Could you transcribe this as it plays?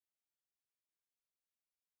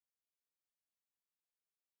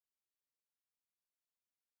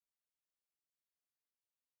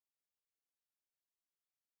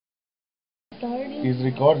starting? He's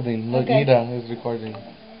recording. Look, Okay. mira, he's recording.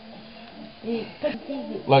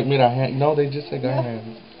 Look, mira, hand. No, they just said guy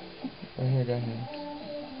hands. Right here, guy hands.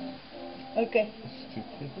 Okay.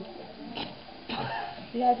 Stupid.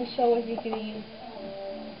 You have to show what you're going to use.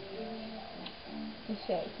 You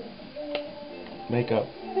show it to Makeup.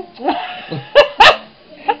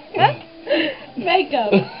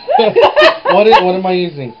 Makeup. What am I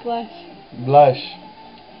using? Blush. Blush.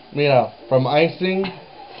 Mira, from icing,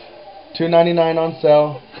 $2.99 on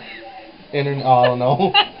sale. I don't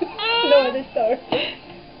know. No other store.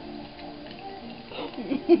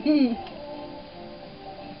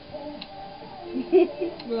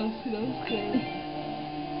 Blush, that's good.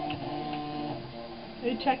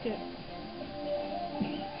 Hey, check it.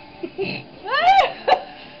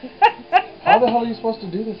 How the hell are you supposed to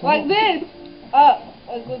do this? Like this. Up.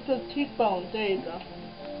 Like with the cheekbone. There you go.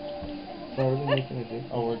 So are we making it do?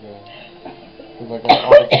 Oh, we're good. Because I got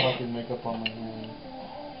all this fucking makeup on my hand.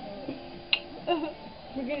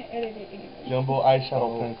 We're gonna edit it anyway. Jumbo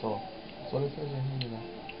eyeshadow pencil. That's what it says right here.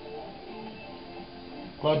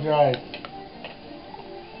 Close your eyes.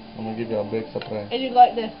 I'm gonna give you a big surprise. And you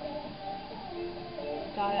like this.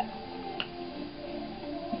 Got it.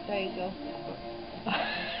 There you go.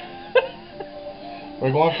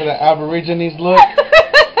 We're going for the Aborigines look.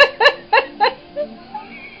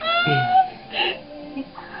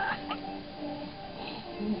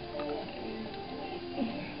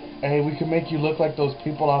 Hey, we can make you look like those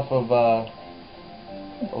people off of,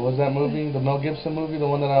 what was that movie? The Mel Gibson movie? The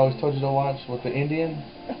one that I always told you to watch with the Indians?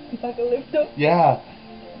 Apocalypto? Yeah.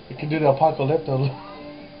 We can do the Apocalypto look.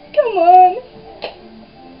 Come on!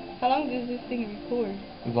 How long does this thing record?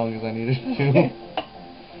 As long as I need it to.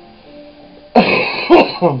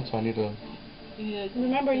 So I need to... Yeah.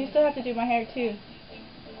 Remember, you still have to do my hair too.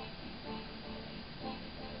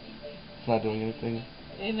 It's not doing anything.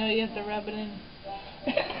 You know, you have to rub it in.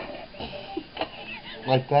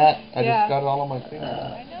 Like that? I Yeah. just got it all on my finger.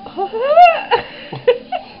 I know.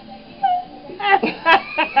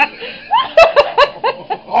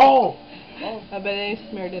 Oh! I bet they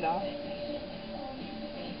smeared it off.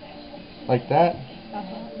 Like that?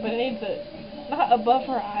 But it needs a... Not above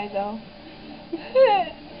her eye, though.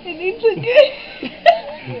 It needs a good...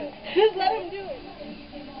 Just let him do it.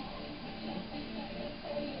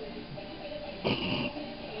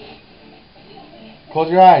 Close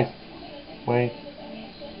your eyes. Wait.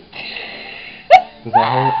 Does that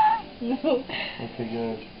hurt? No. Okay,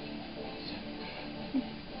 good.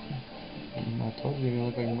 I told you you're gonna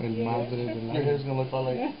look like El Madre. Your hair's gonna look all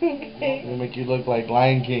like... Okay. It'll make you look like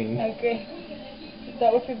Lion King. Okay. Is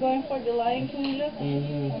that what you're going for? The Lion King look?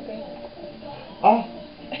 Mm-hmm. Okay. Ah!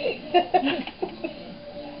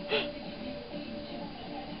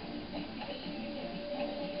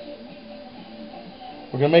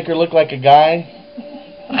 We're gonna make her look like a guy.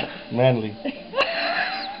 Manly.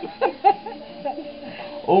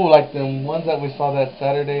 Oh, like the ones that we saw that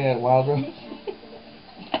Saturday at Wild Rose.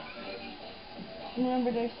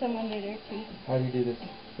 Remember, there's some under there too. How do you do this?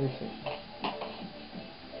 Let me see.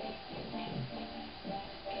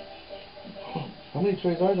 How many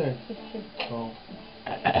trays are there? Just two. Oh.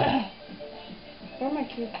 Where are my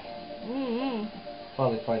kids?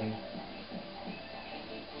 Probably fighting.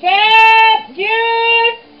 Cat!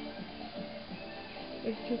 Jude!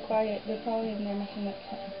 It's too quiet. They're probably in there making up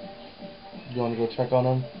something. You want to go check on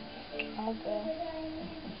them? I'll go.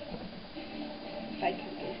 If I can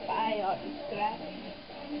get by, I'll just grab it.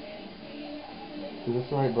 Is this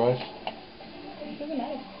the right brush? This is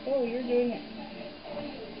nice. Oh, you're doing it.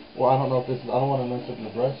 Well, I don't know if this is... I don't want to mess up the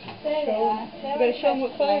brush. You better show them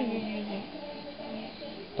what color you're using.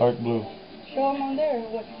 Dark blue. Show them on there.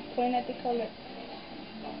 Point at the color.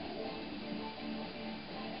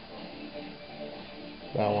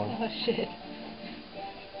 That one. Oh, shit.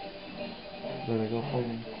 There they go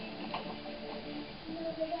fighting.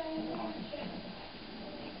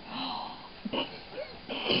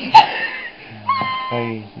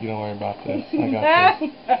 Hey, you don't worry about this. I got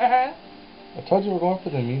this. I told you we're going for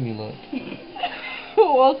the Mimi look.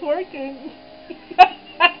 Well, it's working.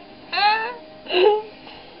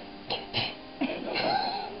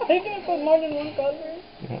 Are you gonna put more than one color?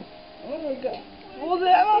 Yeah. Oh my god. Well, then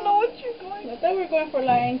I don't know what you're going for. I thought we were going for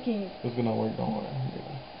Lion King. It's gonna work, don't worry.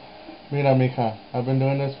 Mira, mija, I've been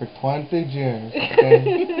doing this for 20 years,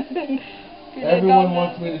 okay? Everyone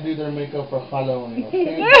wants me to do their makeup for Halloween,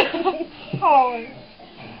 okay? Halloween.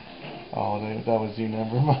 Oh, that was you,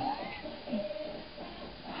 never mind.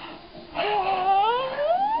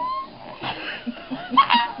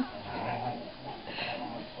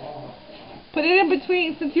 Put it in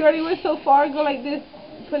between, since you already went so far, go like this.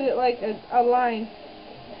 Put it like a line.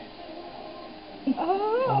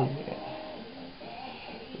 Oh.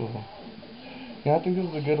 Yeah. Ooh. Yeah, I think this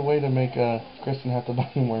is a good way to make Kristen have to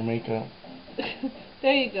buy more makeup.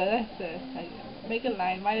 There you go, that's it. Make a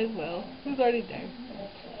line, might as well. Who's already there?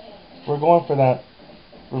 We're going for that.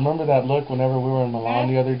 Remember that look whenever we were in Milan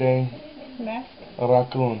the other day? Mask? A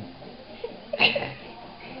raccoon.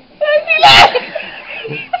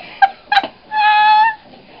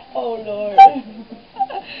 Oh Lord.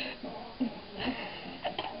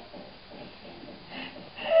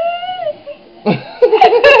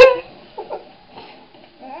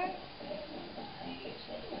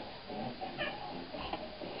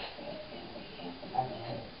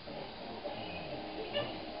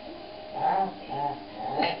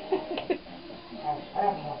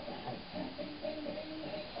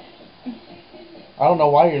 I don't know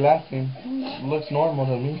why you're laughing. It looks normal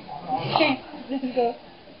to me. Let's go.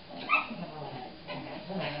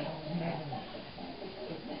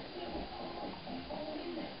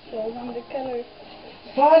 Show them the colors.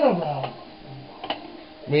 Sign around.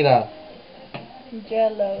 Mira.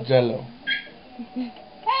 Jello. Jello. Hey!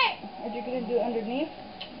 Are you gonna do it underneath?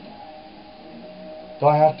 Do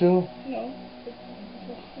I have to? No.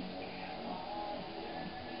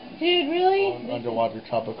 Dude, really? Underwater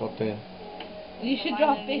tropical thing. You should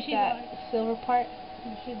draw fishy that silver part.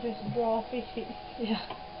 You should just draw fishy. Yeah.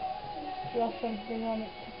 Draw something on it.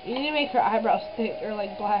 You need to make her eyebrows thick or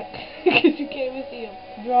like black because you can't even see them.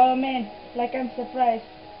 Draw them in like I'm surprised.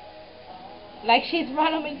 Like she's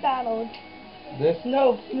Ronald McDonald. This?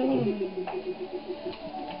 No. A little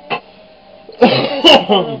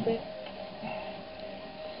bit.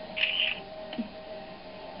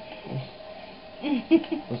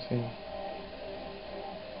 Let's see.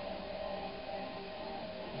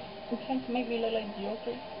 You trying to make me look like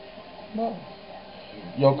Joker? No.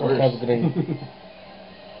 Joker has green.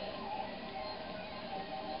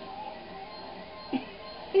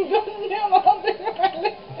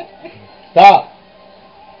 Stop!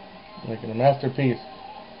 Making a masterpiece.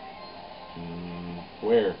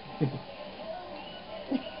 Where?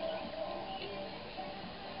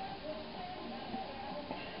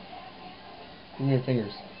 Give me your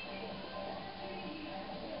fingers.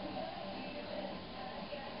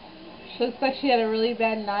 She looks like she had a really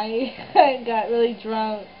bad night and got really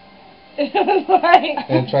drunk. It was like...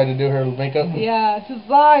 And tried to do her makeup? Yeah, she's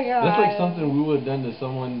like... That's like something we would have done to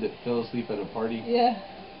someone that fell asleep at a party. Yeah.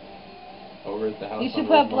 Over at the house. You should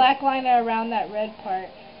put a black liner around that red part.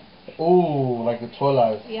 Ooh, like the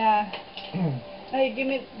cholas. Yeah. Hey, get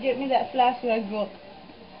me that flashlight, go.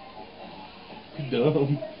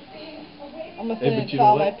 Dumb. I'm gonna Hey, send but it you to know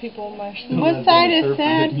all what? my people. What side is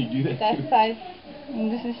sad? That side.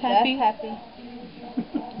 And this is happy. That's happy.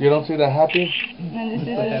 You don't see that happy? And this is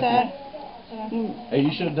Happy. sad. Hey,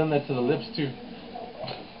 you should have done that to the lips too.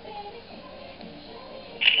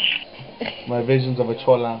 My visions of a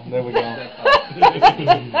chola. There we go.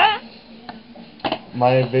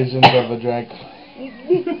 My visions of a drag.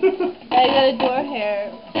 I gotta do her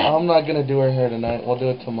hair. I'm not gonna do her hair tonight. We'll do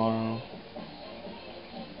it tomorrow.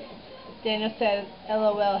 Daniel said,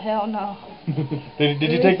 LOL, hell no. Did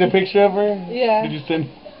you take the picture of her? Yeah. Did you send?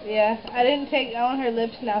 Yeah, I didn't take, I want her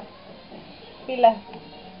lips now. Pila.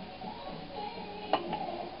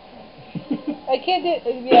 I can't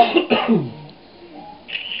do, yeah.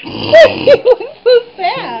 You look so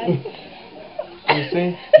sad. You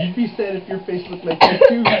see? You'd be sad if your face looked like that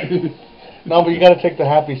too. No, but you gotta take the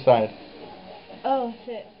happy side. Oh,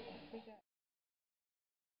 shit.